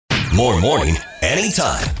More morning,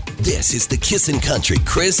 anytime. This is the Kissin' Country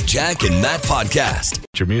Chris, Jack, and Matt podcast.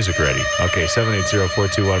 Get your music ready. Okay,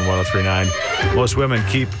 780-421-1039. Most women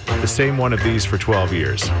keep the same one of these for 12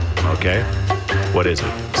 years. Okay? What is it?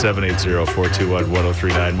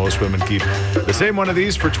 780-421-1039. Most women keep the same one of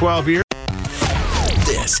these for 12 years.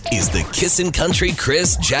 This is the Kissin' Country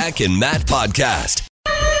Chris, Jack, and Matt podcast.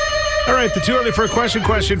 All right, the too early for a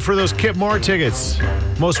question for those Kip Moore tickets.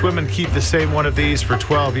 Most women keep the same one of these for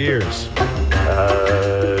 12 years.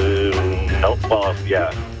 No, well,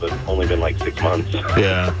 yeah, but only been like 6 months.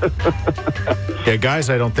 Yeah. Yeah, guys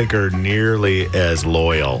I don't think are nearly as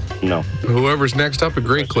loyal. No. Whoever's next up at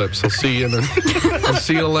Great Clips, I'll see you at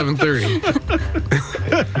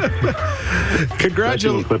 11:30.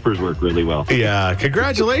 Congratulations. Clippers work really well. Yeah,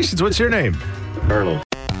 congratulations. What's your name? Carlos.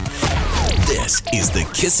 This is the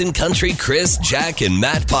Kissin' Country Chris, Jack, and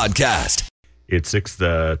Matt podcast. It's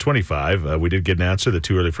 6:25. We did get an answer, the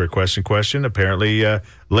too early for a question. Apparently,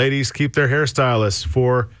 ladies keep their hairstylists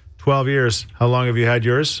for 12 years. How long have you had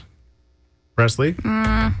yours, Presley?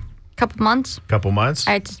 Couple months. Couple months?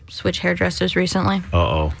 I had to switch hairdressers recently.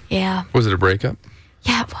 Uh-oh. Yeah. Was it a breakup?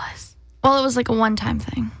 Yeah, it was. Well, it was like a one-time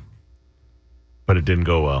thing. But it didn't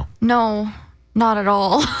go well. No, not at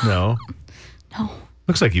all. No? No.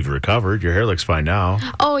 Looks like you've recovered. Your hair looks fine now.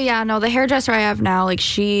 Oh, yeah, no, the hairdresser I have now, like,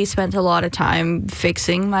 she spent a lot of time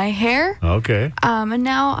fixing my hair. Okay. And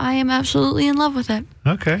now I am absolutely in love with it.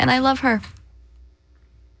 Okay. And I love her.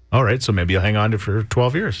 All right, so maybe you'll hang on to it for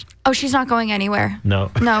 12 years. Oh, she's not going anywhere.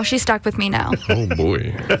 No. No, she's stuck with me now. Oh,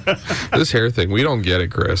 boy. This hair thing, we don't get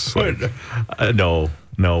it, Chris. No,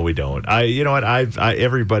 we don't. You know what?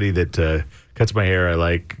 Everybody that cuts my hair, I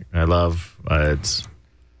love.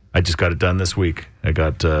 I just got it done this week. I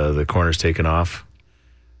got the corners taken off.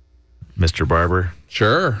 Mr. Barber.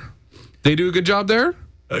 Sure. They do a good job there?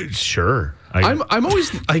 Sure. I'm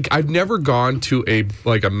always like, I've never gone to a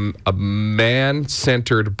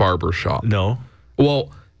man-centered barber shop. No.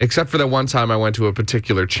 Well, except for that one time I went to a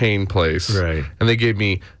particular chain place. Right. And they gave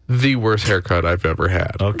me the worst haircut I've ever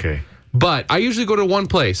had. Okay. But I usually go to one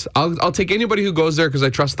place. I'll take anybody who goes there because I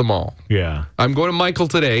trust them all. Yeah. I'm going to Michael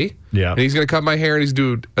today. Yeah. And he's going to cut my hair and he's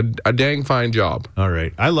doing a dang fine job. All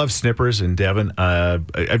right. I love snippers in Devon.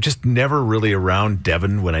 I'm just never really around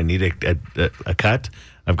Devon when I need a cut.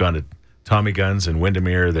 I've gone to Tommy Guns and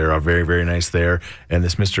Windermere. They're all very, very nice there. And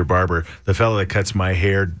this Mr. Barber, the fellow that cuts my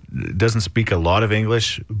hair, doesn't speak a lot of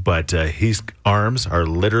English, but his arms are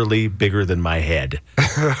literally bigger than my head.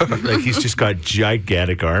 Like, he's just got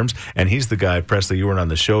gigantic arms. And he's the guy, Presley, you weren't on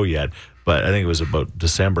the show yet, but I think it was about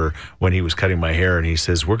December when he was cutting my hair, and he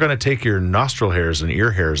says, "We're going to take your nostril hairs and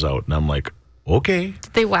ear hairs out." And I'm like, okay.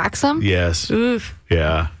 Did they wax them? Yes. Oof.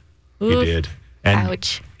 Yeah, he Oof. did. And,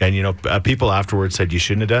 Ouch. And, you know, people afterwards said, you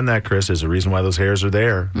shouldn't have done that, Chris. There's a reason why those hairs are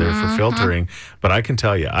there. They're for filtering. But I can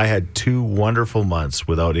tell you, I had 2 wonderful months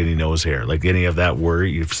without any nose hair. Like any of that worry,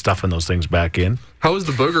 you're stuffing those things back in. How was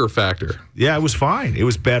the booger factor? Yeah, it was fine. It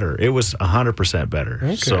was better. It was 100% better.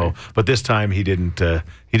 Okay. So, but this time he didn't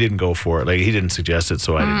go for it. Like, he didn't suggest it,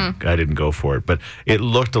 so I didn't go for it. But it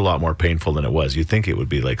looked a lot more painful than it was. You'd think it would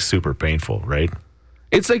be like super painful, right?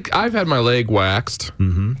 It's like I've had my leg waxed.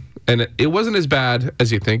 Mm-hmm. And it wasn't as bad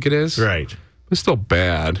as you think it is. Right. It's still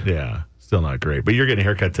bad. Yeah, still not great. But you're getting a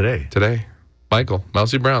haircut today. Today. Michael,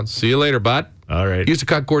 Mousy Brown. See you later, bud. All right. He used to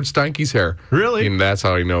cut Gord Steinke's hair. Really? And that's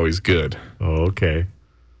how I know he's good. Oh, okay.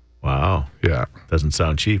 Wow. Yeah. Doesn't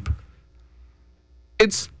sound cheap.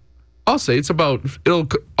 It'll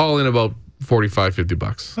all in about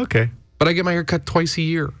 $45-$50. Okay. But I get my hair cut twice a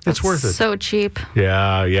year. It's worth it. So cheap.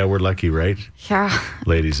 Yeah, we're lucky, right? Yeah.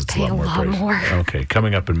 Ladies, it's Pay a lot more price. Okay,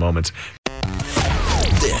 coming up in moments.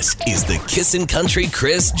 This is the Kissin' Country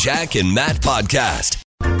Chris, Jack, and Matt podcast.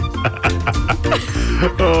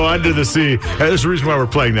 Oh, Under the Sea. There's a reason why we're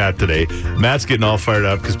playing that today. Matt's getting all fired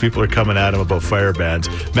up because people are coming at him about fire bans.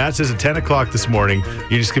 Matt says at 10 o'clock this morning,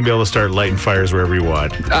 you're just going to be able to start lighting fires wherever you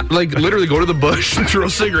want. Like, literally go to the bush and throw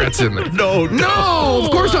cigarettes in there. No, of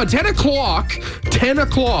course not. 10 o'clock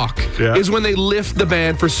is when they lift the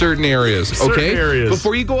ban for certain areas, Certain okay? areas.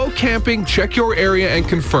 Before you go out camping, check your area and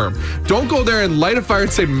confirm. Don't go there and light a fire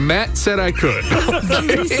and say, Matt said I could.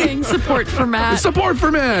 Somebody's saying support for Matt. Support for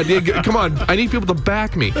Matt. Yeah, come on. I need people to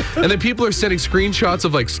back me. And then people are sending screenshots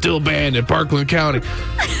of, like, still banned in Parkland County.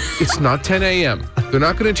 It's not 10 a.m. They're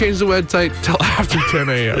not going to change the website till after 10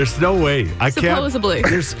 a.m. There's no way. I Supposedly.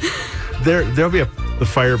 can't. There'll be a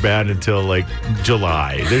fire ban until, like,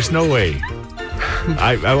 July. There's no way.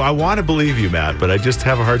 I want to believe you, Matt, but I just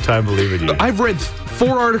have a hard time believing you. I've read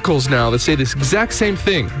 4 articles now that say this exact same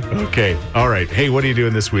thing. Okay. All right. Hey, what are you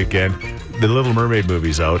doing this weekend? the Little Mermaid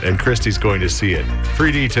movie's out, and Christy's going to see it.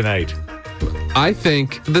 3D tonight. I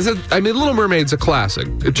think Little Mermaid's a classic,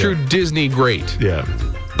 a true Disney great. Yeah.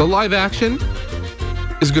 The live action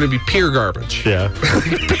is going to be pure garbage. Yeah.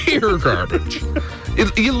 Pure garbage.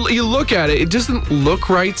 You look at it doesn't look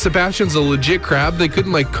right. Sebastian's a legit crab. They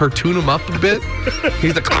couldn't cartoon him up a bit.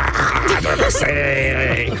 He's like,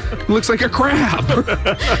 looks like a crab.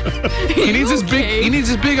 He needs his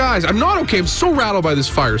big eyes. I'm not okay. I'm so rattled by this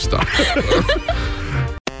fire stuff.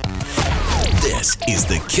 This is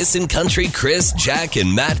the Kissin' Country Chris, Jack,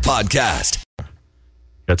 and Matt podcast.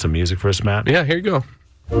 Got some music for us, Matt? Yeah, here you go.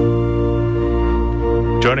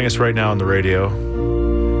 Joining us right now on the radio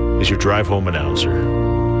is your drive home announcer,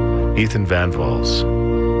 Ethan Van Vals.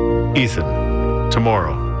 Ethan,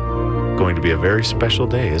 tomorrow going to be a very special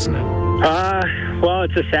day, isn't it? Well,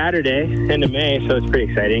 it's a Saturday, end of May, so it's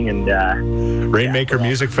pretty exciting. And Rainmaker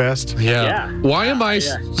Music Fest. Yeah. Why am I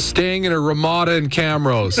staying in a Ramada in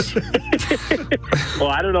Camrose? well,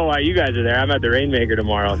 I don't know why you guys are there. I'm at the Rainmaker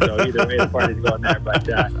tomorrow, so either way, the party's going there. But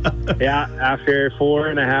after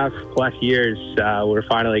 4.5+ years, we're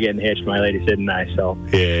finally getting hitched, my lady Sid and I. So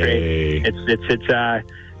Yay.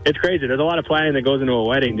 it's crazy. There's a lot of planning that goes into a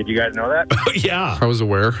wedding. Did you guys know that? Yeah. I was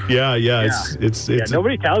aware. Yeah. It's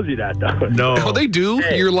nobody tells you that, though. No. Oh, they do?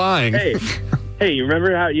 Hey. You're lying. Hey, you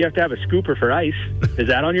remember how you have to have a scooper for ice? Is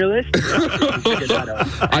that on your list?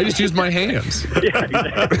 I just use my hands. Yeah,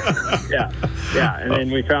 exactly. Yeah. And then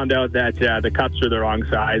we found out that the cups are the wrong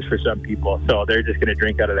size for some people, so they're just going to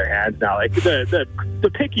drink out of their hands now. Like the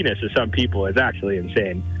pickiness of some people is actually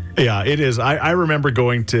insane. Yeah, it is. I remember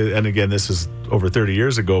going to, and again, this is over 30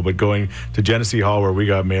 years ago, but going to Genesee Hall where we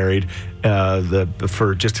got married,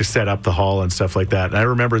 for just to set up the hall and stuff like that. And I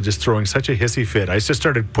remember just throwing such a hissy fit. I just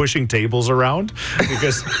started pushing tables around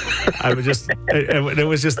because I was just, it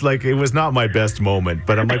was just like, it was not my best moment.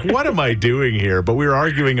 But I'm like, what am I doing here? But we were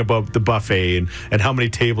arguing about the buffet and how many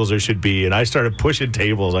tables there should be. And I started pushing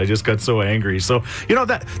tables. I just got so angry. So,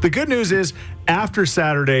 that the good news is after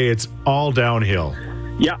Saturday, it's all downhill.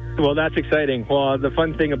 Yeah, well, that's exciting. Well, the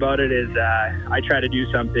fun thing about it is I try to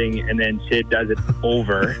do something, and then Sid does it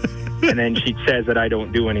over, and then she says that I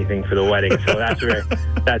don't do anything for the wedding. So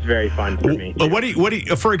that's very fun for me. What do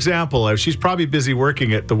you, for example, she's probably busy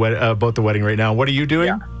working at about the wedding right now. What are you doing?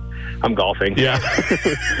 Yeah, I'm golfing. Yeah.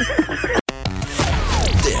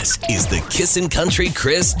 This is the Kissin' Country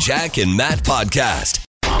Chris, Jack, and Matt podcast.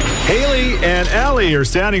 Haley and Allie are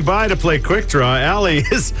standing by to play Quick Draw. Allie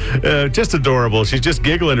is just adorable. She's just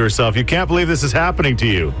giggling to herself. You can't believe this is happening to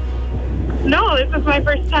you. No, this is my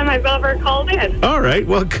first time I've ever called in. All right.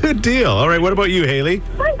 Well, good deal. All right. What about you, Haley?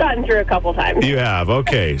 I've gotten through a couple times. You have.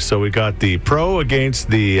 Okay. So we got the pro against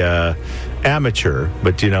the amateur.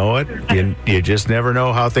 But you know what? You just never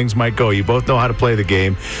know how things might go. You both know how to play the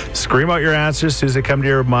game. Scream out your answers as soon as they come to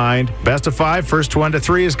your mind. Best of 5. First 1 to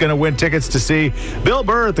 3 is going to win tickets to see Bill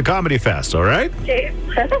Burr at the Comedy Fest. All right? Okay,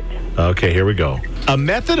 perfect. Okay. Here we go. A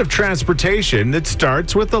method of transportation that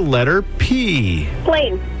starts with the letter P.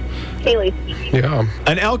 Plane. Haley. Yeah.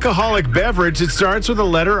 An alcoholic beverage that starts with the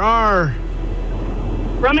letter R.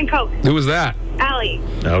 Rum and Coke. Who was that? Allie.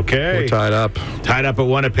 Okay. We're tied up. Tied up at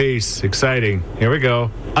 1 apiece. Exciting. Here we go.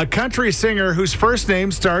 A country singer whose first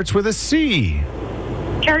name starts with a C.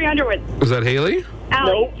 Carrie Underwood. Was that Haley?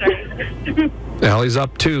 Allie. Sorry. Allie's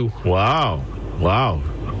up 2. Wow.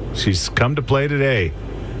 She's come to play today.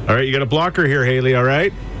 All right, you got a blocker here, Haley, all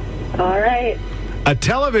right? All right. A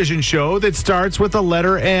television show that starts with the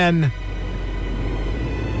letter N.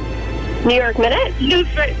 New York Minute?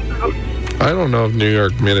 I don't know if New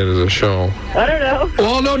York Minute is a show. I don't know.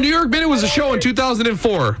 Well, no, New York Minute was a show in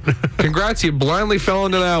 2004. Congrats, you blindly fell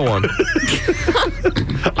into that one.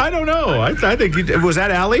 I don't know. I think was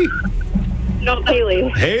that Allie? No, Haley.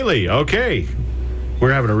 Haley, okay.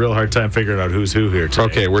 We're having a real hard time figuring out who's who here today.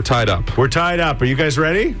 Okay, we're tied up. We're tied up. Are you guys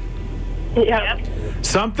ready? Yeah.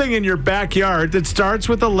 Something in your backyard that starts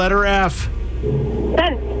with the letter F.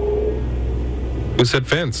 Fence. Who said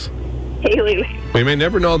fence? Haley. We may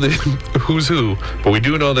never know the who's who, but we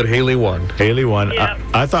do know that Haley won. Haley won. Yeah.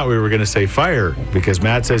 I thought we were going to say fire because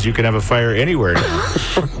Matt says you can have a fire anywhere now.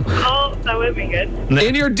 Oh, that would be good.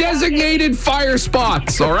 In your designated fire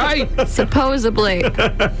spots, all right? Supposedly.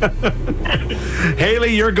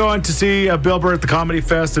 Haley, you're going to see Bill Burr at the Comedy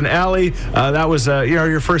Fest, and Allie, that was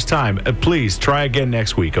your first time. Please try again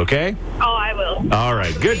next week, okay? Oh, I will. All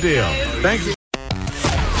right, good deal. Thank you.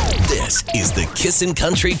 This is the Kissin'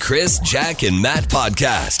 Country Chris, Jack, and Matt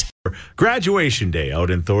podcast. graduation day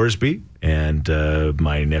out in Thorsby, and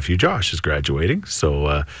my nephew Josh is graduating.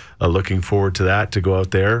 So looking forward to that, to go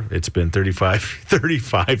out there. It's been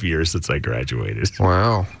 35 years since I graduated.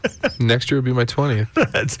 Wow. Next year will be my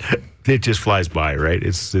 20th. It just flies by, right?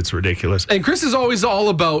 It's ridiculous. And Chris is always all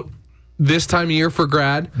about this time of year for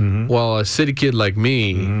grad. While a city kid like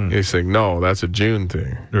me is like, no, that's a June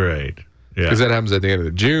thing. Right. Yeah. Because that happens at the end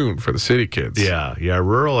of June for the city kids. Yeah.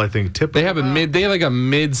 Rural, I think, typically. They have like a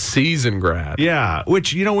mid-season grad. Yeah,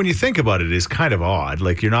 which, when you think about it, is kind of odd.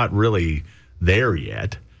 Like, you're not really there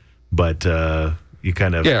yet, but you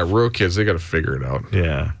kind of... Yeah, rural kids, they got to figure it out.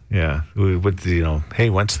 Yeah. With hey,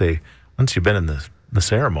 once you've been in the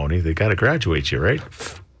ceremony, they got to graduate you, right?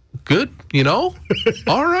 Good,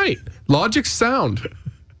 All right. Logic's sound.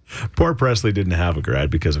 Poor Presley didn't have a grad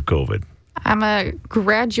because of COVID. I'm a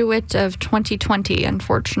graduate of 2020,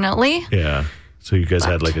 unfortunately. Yeah. So you guys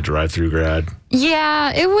had like a drive-through grad?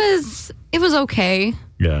 Yeah, it was okay.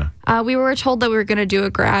 Yeah. We were told that we were going to do a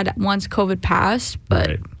grad once COVID passed, but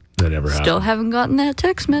right. That never happened. Still haven't gotten that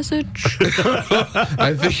text message.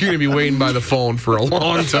 I think you're going to be waiting by the phone for a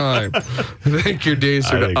long time. I think your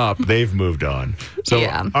days are up. They've moved on. So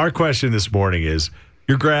Our question this morning is,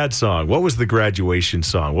 your grad song. What was the graduation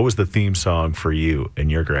song? What was the theme song for you in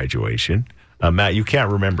your graduation? Matt, you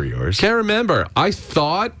can't remember yours. Can't remember. I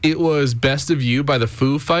thought it was Best of You by the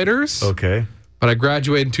Foo Fighters. Okay. But I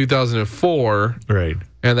graduated in 2004. Right.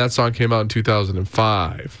 And that song came out in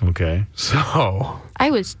 2005. Okay. So.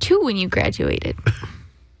 I was 2 when you graduated.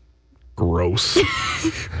 Gross.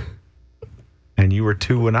 And you were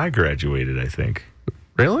 2 when I graduated, I think.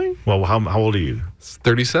 Really? Well, how old are you?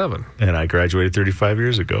 37. And I graduated 35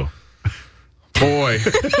 years ago. Boy,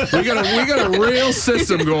 we got a real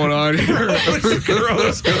system going on here.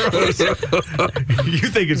 Gross. You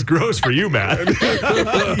think it's gross for you, Matt?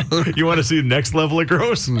 You want to see the next level of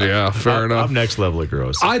gross? Yeah, fair enough. I'm next level of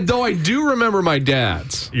gross. I do remember my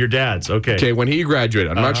dad's. Your dad's, okay. Okay, when he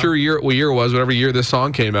graduated. I'm not sure what year it was, whatever year this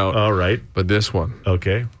song came out. All right. But this one.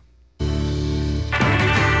 Okay.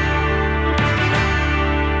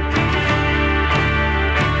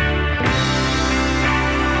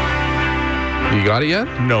 You got it yet?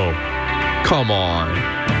 No. Come on.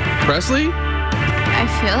 Presley? I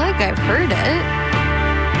feel like I've heard it.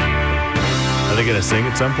 Are they going to sing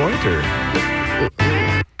at some point, or?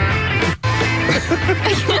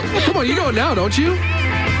 Come on, you know it now, don't you?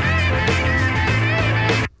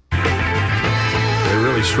 They're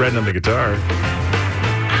really shredding on the guitar.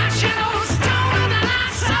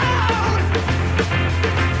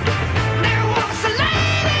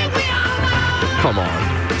 Come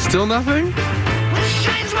on. Still nothing?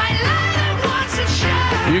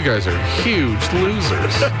 You guys are huge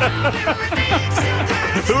losers.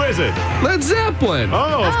 Who is it? Led Zeppelin.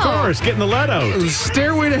 Oh, of course. Getting the lead out.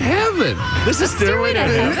 Stairway to Heaven. This is Stairway to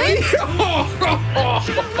Heaven?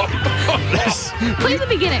 Play the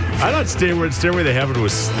beginning. I thought Stairway to Heaven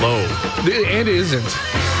was slow. And it isn't.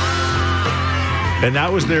 And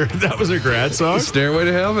that was their grad song? Stairway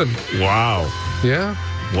to Heaven. Wow. Yeah.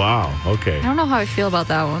 Wow. Okay. I don't know how I feel about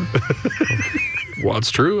that one. Well,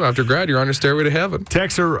 it's true. After grad, you're on your stairway to heaven.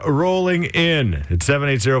 Texts are rolling in at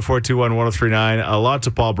 780-421-1039. Lots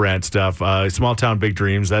of Paul Brandt stuff. Small Town Big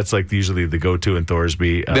Dreams. That's like usually the go-to in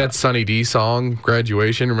Thorsby. That Sunny D song,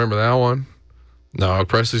 Graduation. Remember that one? No,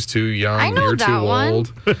 Presley's too young. I know You're that too one. old.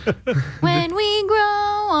 When we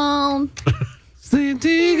grow old, Stay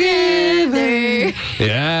together.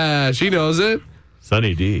 Yeah, she knows it.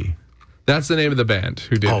 Sunny D. That's the name of the band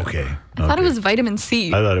who did it. Okay. I thought it was vitamin C.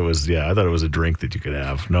 I thought it was a drink that you could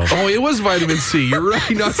have. No. Oh, it was vitamin C. You're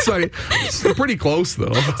right, not Sunny. It's pretty close,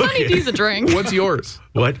 though. Sunny D's a drink. What's yours?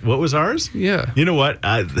 What was ours? Yeah. You know what?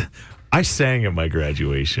 I sang at my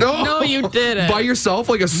graduation. No, you didn't. By yourself,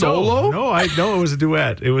 like a solo? No, it was a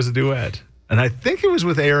duet. It was a duet. And I think it was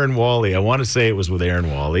with Aaron Wally. I want to say it was with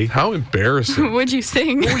Aaron Wally. How embarrassing. What'd you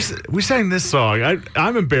sing? We sang this song.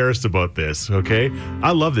 I'm embarrassed about this, okay?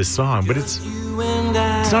 I love this song, but it's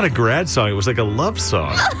not a grad song. It was like a love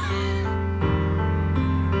song.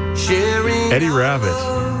 Eddie Rabbit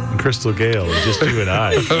and Crystal Gale, and just you and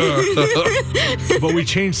I. But we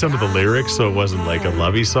changed some of the lyrics so it wasn't like a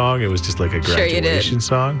lovey song. It was just like a graduation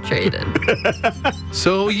song. Sure you did.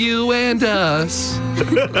 So you and us.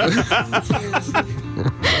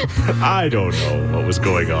 I don't know what was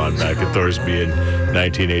going on back in Thorsby in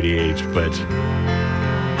 1988, but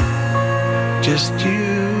just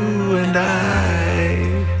you and I.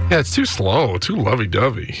 Yeah, it's too slow, too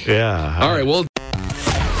lovey-dovey. Yeah. All right, well.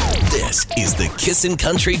 This is the Kissin'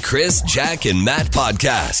 Country Chris, Jack, and Matt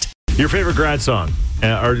podcast. Your favorite grad song,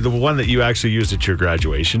 or the one that you actually used at your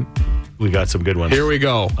graduation. We got some good ones. Here we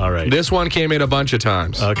go. All right. This one came in a bunch of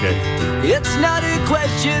times. Okay. It's not a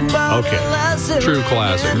question, but Okay. a lesson. True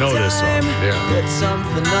classic. Know this song. Yeah. It's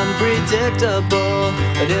something unpredictable,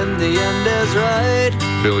 but in the end is right.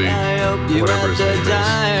 Billy, I hope you whatever had his the name is.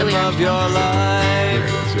 time Billy of your life.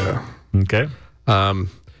 Yeah. Okay.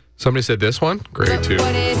 Somebody said this one. Great, too.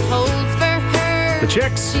 What it holds for her. The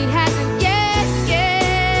Chicks. She hasn't yet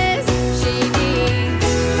guessed. She needs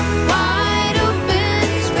wide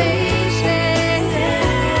open spaces.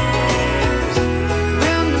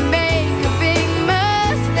 Room to make a big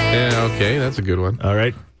mustache. Yeah, okay. That's a good one. All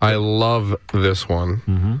right. I love this one.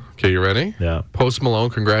 Mm-hmm. Okay, you ready? Yeah. Post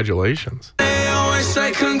Malone, congratulations. They always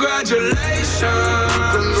say congratulations.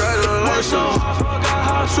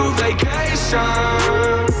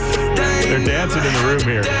 They're dancing in the room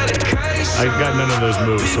here. I've got none of those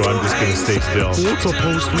moves, so I'm just going to stay still. What's a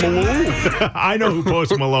Post Malone? I know who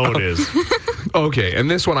Post Malone is. Okay, and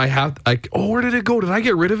this one where did it go? Did I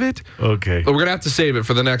get rid of it? Okay. We're going to have to save it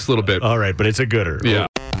for the next little bit. All right, but it's a gooder. Yeah.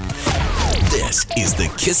 This is the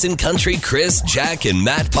Kissin' Country Chris, Jack, and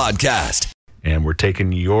Matt podcast. And we're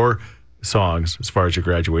taking your songs as far as your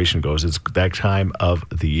graduation goes. It's that time of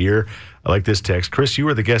the year. I like this text. Chris, you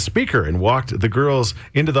were the guest speaker and walked the girls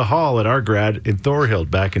into the hall at our grad in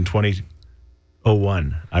Thorhild back in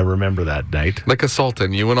 2001. I remember that night. Like a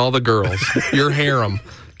sultan, you and all the girls, your harem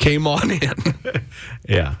came on in.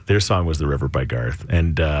 Yeah, their song was The River by Garth.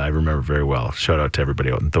 And I remember very well. Shout out to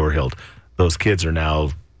everybody out in Thorhild. Those kids are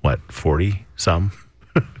now, 40 some?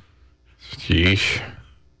 Sheesh.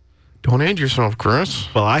 Don't age yourself, Chris.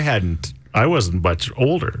 Well, I wasn't much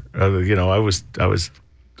older. I was.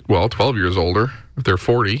 Well, 12 years older if they're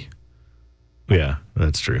 40. Yeah,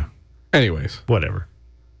 that's true. Anyways, Whatever.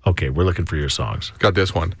 Okay, we're looking for your songs. got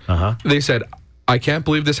this one. Uh-huh. They said, I can't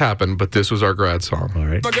believe this happened, but this was our grad song. All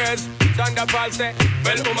right.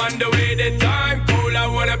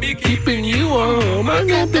 Keeping you warm, I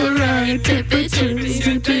got the right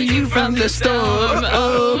temperature to you from the storm.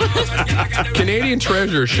 Oh. Canadian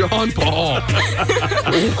treasure, Sean Paul.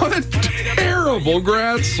 What a terrible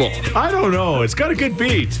grad song. I don't know. It's got a good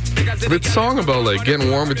beat. It's a song about like getting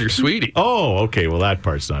warm with your sweetie. Oh, okay. Well, that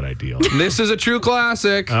part's not ideal. This is a true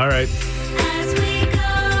classic. All right.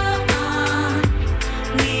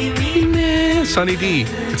 Sunny D.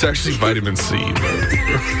 It's actually vitamin C.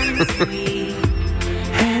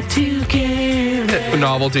 Had to get a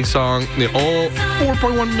novelty song.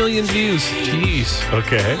 4.1 million views. Jeez.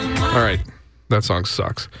 Okay. All right. That song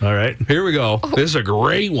sucks. All right. Here we go. This is a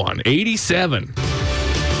great one. 87.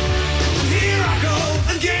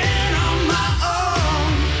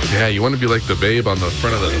 Yeah, you want to be like the babe on the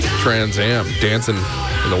front of the Trans Am dancing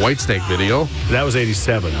in the Whitesnake video. That was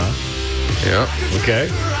 87, huh? Yeah. Okay.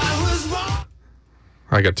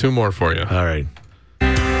 I got two more for you. All right.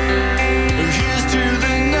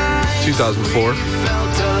 2004.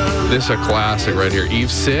 This is a classic right here.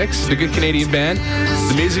 Eve 6, the good Canadian band.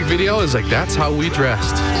 The music video is like, that's how we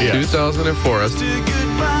dressed. Yeah. 2004. Us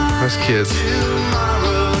kids.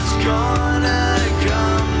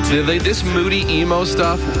 This moody emo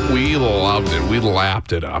stuff, we loved it. We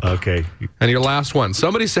lapped it up. Okay. And your last one.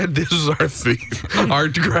 Somebody said this is our theme, our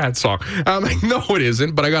grad song. I'm like, no, it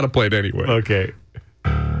isn't, but I got to play it anyway. Okay.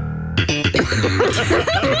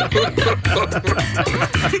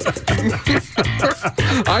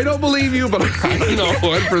 I don't believe you, but I know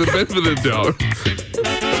one for the benefit of the doubt.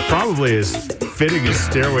 Probably as fitting as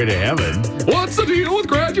Stairway to Heaven. What's the deal with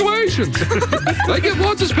graduations? They give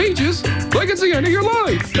lots of speeches like it's the end of your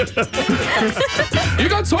life. You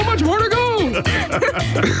got so much more to go.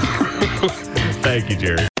 Thank you,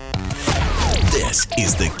 Jerry. This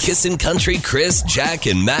is the Kissin' Country Chris, Jack,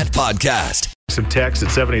 and Matt podcast. Some text at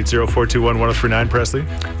 780-421-1039, Presley.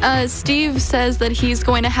 Steve says that he's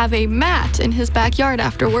going to have a mat in his backyard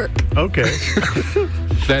after work. Okay.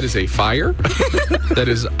 That is a fire that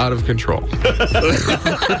is out of control.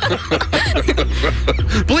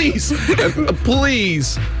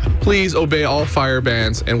 Please obey all fire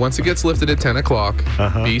bans. And once it gets lifted at 10 o'clock,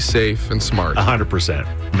 be safe and smart. 100%.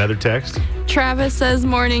 Another text? Travis says,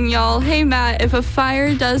 morning, y'all. Hey, Matt, if a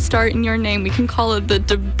fire does start in your name, we can call it the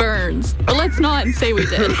DeBurns. But let's not and say we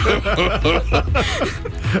did.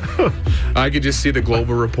 I could just see the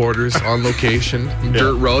global reporters on location,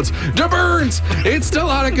 dirt roads. DeBurns! It's still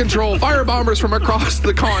out of control. Fire bombers from across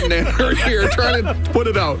the continent are here trying to put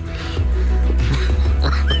it out.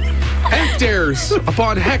 Hectares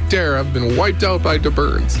upon hectare have been wiped out by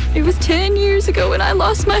DeBurns. It was 10 years ago when I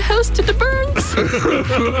lost my house to DeBurns.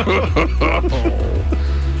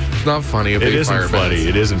 It's not funny. It isn't funny.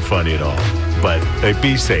 It isn't funny at all. But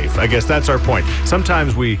be safe. I guess that's our point.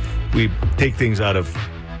 Sometimes we take things out of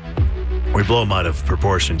We blow them out of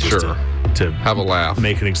proportion just Sure. to Have a laugh.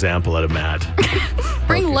 make an example out of Matt.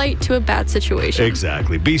 Bring light to a bad situation.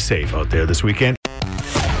 Exactly. Be safe out there this weekend.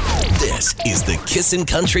 This is the Kissin'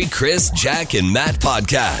 Country Chris, Jack, and Matt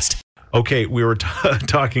podcast. Okay, we were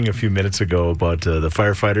talking a few minutes ago about the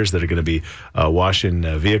firefighters that are going to be washing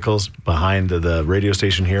vehicles behind the radio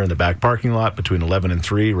station here in the back parking lot between 11 and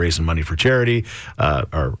 3, raising money for charity.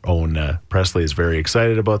 Our own Presley is very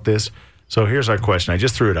excited about this. So here's our question. I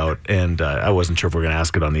just threw it out, and I wasn't sure if we're going to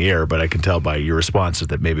ask it on the air, but I can tell by your responses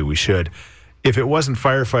that maybe we should. If it wasn't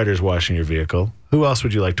firefighters washing your vehicle, who else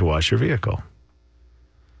would you like to wash your vehicle?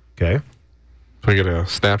 Okay. So I get a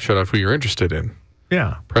snapshot of who you're interested in.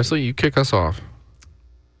 Yeah. Presley, you kick us off.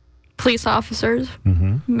 Police officers,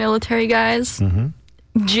 military guys,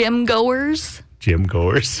 gym goers. Gym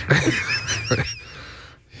goers.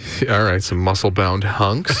 All right, some muscle-bound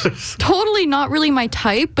hunks. Totally not really my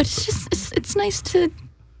type, but it's just it's nice to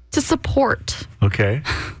support. Okay.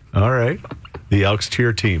 All right. The Elks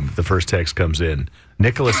cheer team. The first text comes in.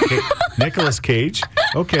 Nicholas Cage.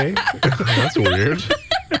 Okay. That's weird.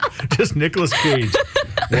 Just Nicholas Cage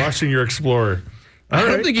washing your Explorer. I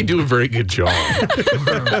don't think you do a very good job.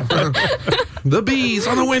 The bees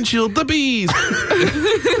on the windshield. The bees.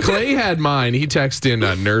 Clay had mine. He texted in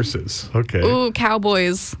nurses. Okay. Ooh,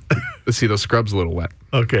 cowboys. See, those scrubs a little wet.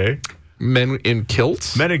 Okay. Men in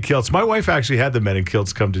kilts. Men in kilts. My wife actually had the men in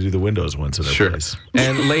kilts come to do the windows once at our place.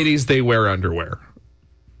 And ladies, they wear underwear.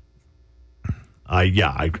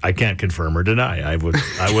 I can't confirm or deny. I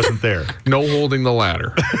wasn't there. No holding the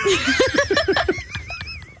ladder.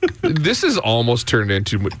 This has almost turned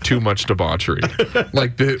into too much debauchery.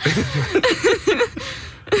 Like the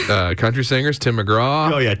country singers, Tim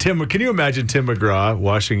McGraw. Oh yeah, Tim. Can you imagine Tim McGraw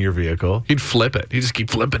washing your vehicle? He'd flip it. He'd just keep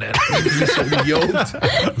flipping it. He'd so be yoked.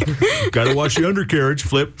 Got to wash the undercarriage.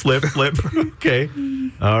 Flip, flip, flip. Okay.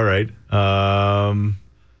 All right. I'm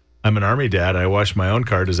an Army dad. I wash my own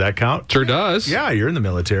car. Does that count? Sure does. Yeah, you're in the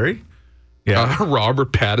military. Yeah.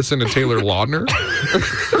 Robert Pattinson and Taylor Lautner.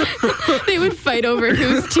 They would fight over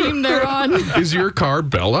whose team they're on. Is your car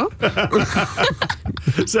Bella?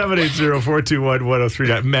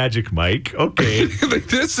 780-421-1039. Magic Mike. Okay.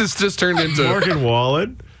 This has just turned into Morgan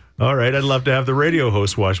Wallen. All right. I'd love to have the radio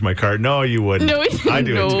host wash my car. No, you wouldn't. No, I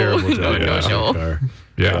do a terrible job no, washing no. my car.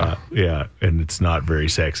 Yeah. Yeah. And it's not very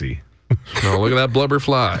sexy. No, look at that blubber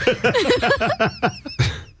fly.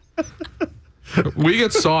 We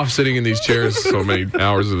get soft sitting in these chairs so many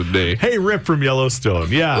hours of the day. Hey, Rip from Yellowstone.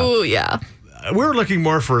 Yeah. Ooh, yeah. We're looking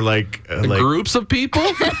more for like Groups of people?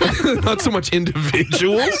 Not so much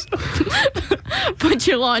individuals. Put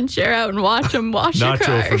your lawn chair out and watch them wash your Nacho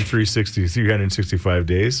car. from 365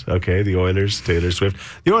 days. Okay, the Oilers, Taylor Swift.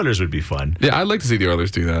 The Oilers would be fun. Yeah, I'd like to see the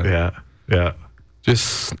Oilers do that. Yeah, yeah.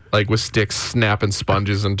 Just like with sticks snapping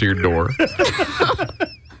sponges into your door.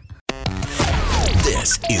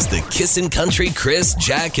 This is the Kissin' Country Chris,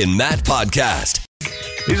 Jack, and Matt podcast.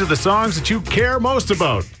 These are the songs that you care most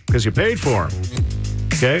about because you paid for them.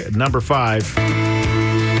 Okay, at number 5.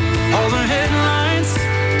 All the headlines,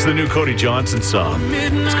 It's the new Cody Johnson song.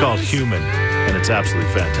 It's called Human, and it's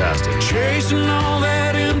absolutely fantastic. chasing all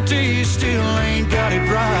that empty, still ain't got it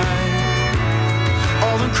right.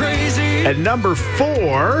 All the crazy, At number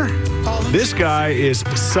 4, this guy is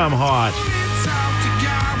some hot.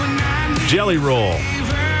 Jelly Roll.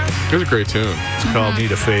 It was a great tune. It's called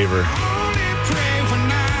Need a Favor.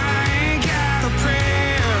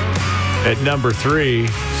 At number 3,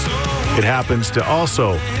 it happens to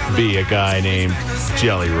also be a guy named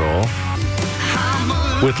Jelly Roll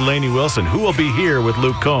with Lainey Wilson, who will be here with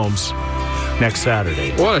Luke Combs next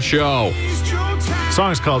Saturday. What a show. The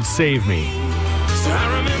song is called Save Me.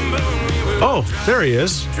 Oh, there he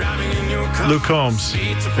is. Luke Combs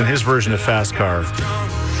and his version of Fast Car.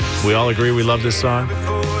 We all agree we love this song?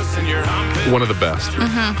 One of the best.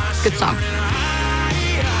 Good song.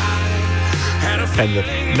 And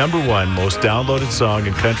the number 1 most downloaded song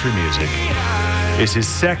in country music is his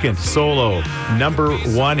second solo number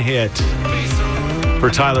 1 hit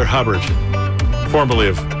for Tyler Hubbard, formerly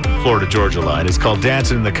of Florida Georgia Line. It's called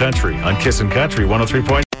Dancing in the Country on Kissin' Country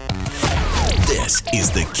 103. This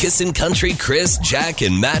is the Kissin' Country Chris, Jack,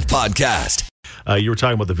 and Matt podcast. You were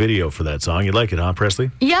talking about the video for that song. You like it, huh,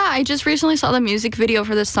 Presley? Yeah, I just recently saw the music video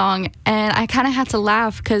for this song, and I kind of had to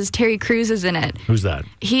laugh because Terry Crews is in it. Who's that?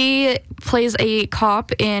 He plays a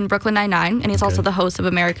cop in Brooklyn Nine-Nine, and he's also the host of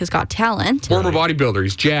America's Got Talent. Former bodybuilder.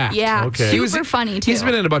 He's jacked. Yeah, Okay. super funny, too. He's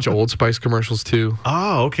been in a bunch of Old Spice commercials, too.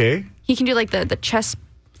 Oh, okay. He can do, like, the chest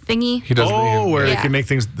thingy. He does. Oh, where they Yeah. can make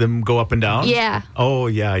them go up and down? Yeah. Oh,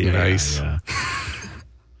 yeah. Nice. Yeah.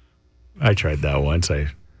 I tried that once. I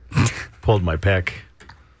pulled my pec.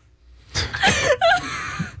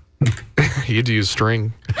 You had to use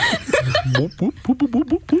string.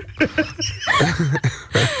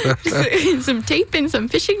 Some tape and some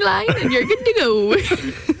fishing line, and you're good to go.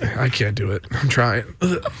 I can't do it. I'm trying.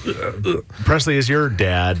 Presley, is your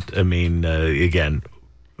dad, I mean, again,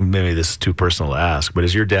 maybe this is too personal to ask, but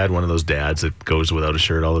is your dad one of those dads that goes without a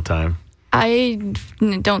shirt all the time? I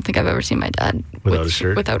don't think I've ever seen my dad Without a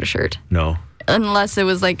shirt? Without a shirt. No. Unless it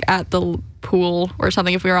was like at the pool or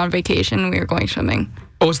something. If we were on vacation, we were going swimming.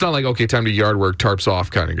 Oh, it's not like, okay, time to yard work, tarps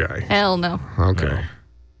off kind of guy. Hell no. Okay. No.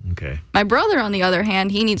 Okay. My brother, on the other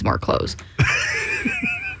hand, he needs more clothes.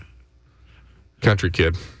 Country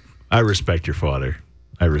kid. I respect your father.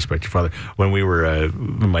 When we were,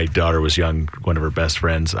 when my daughter was young, one of her best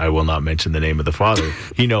friends, I will not mention the name of the father.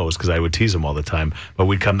 He knows because I would tease him all the time. But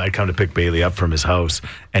I'd come to pick Bailey up from his house,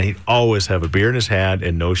 and he'd always have a beer in his hand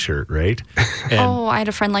and no shirt, right? And, I had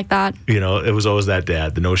a friend like that. You know, it was always that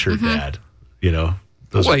dad, the no shirt dad, you know.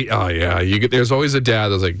 Oh yeah, there's always a dad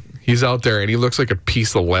that's like, he's out there and he looks like a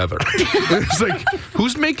piece of leather. It's like,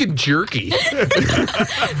 who's making jerky?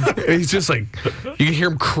 And he's just like, you can hear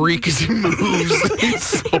him creak as he moves. He's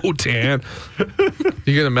so tan.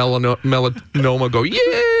 You get a melanoma go, yay!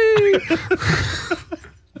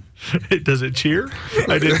 Does it cheer?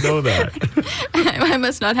 I didn't know that. I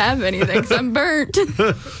must not have anything because I'm burnt.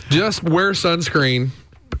 Just wear sunscreen.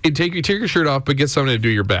 Take your shirt off, but get something to do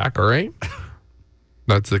your back, all right?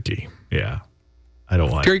 That's the key. Yeah. I don't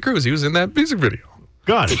want Terry Crews, he was in that music video.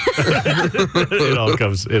 Got it.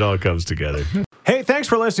 It all comes together. Hey, thanks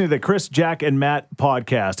for listening to the Chris, Jack, and Matt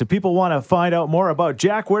podcast. If people want to find out more about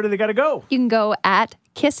Jack, where do they got to go? You can go at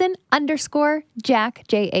kissin_Jack,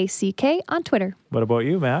 Jack, on Twitter. What about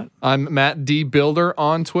you, Matt? I'm Matt D. Builder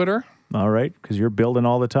on Twitter. All right, because you're building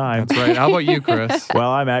all the time. That's right. How about you, Chris?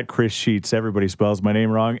 Well, I'm at Chris Sheets. Everybody spells my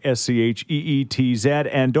name wrong, SCHEETZ.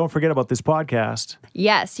 And don't forget about this podcast.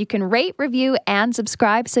 Yes, you can rate, review, and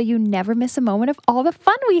subscribe so you never miss a moment of all the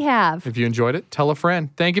fun we have. If you enjoyed it, tell a friend.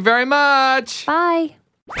 Thank you very much. Bye.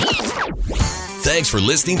 Thanks for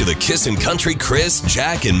listening to the Kissin' Country Chris,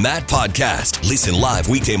 Jack, and Matt podcast. Listen live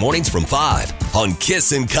weekday mornings from 5 on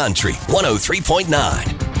Kissin' Country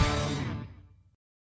 103.9.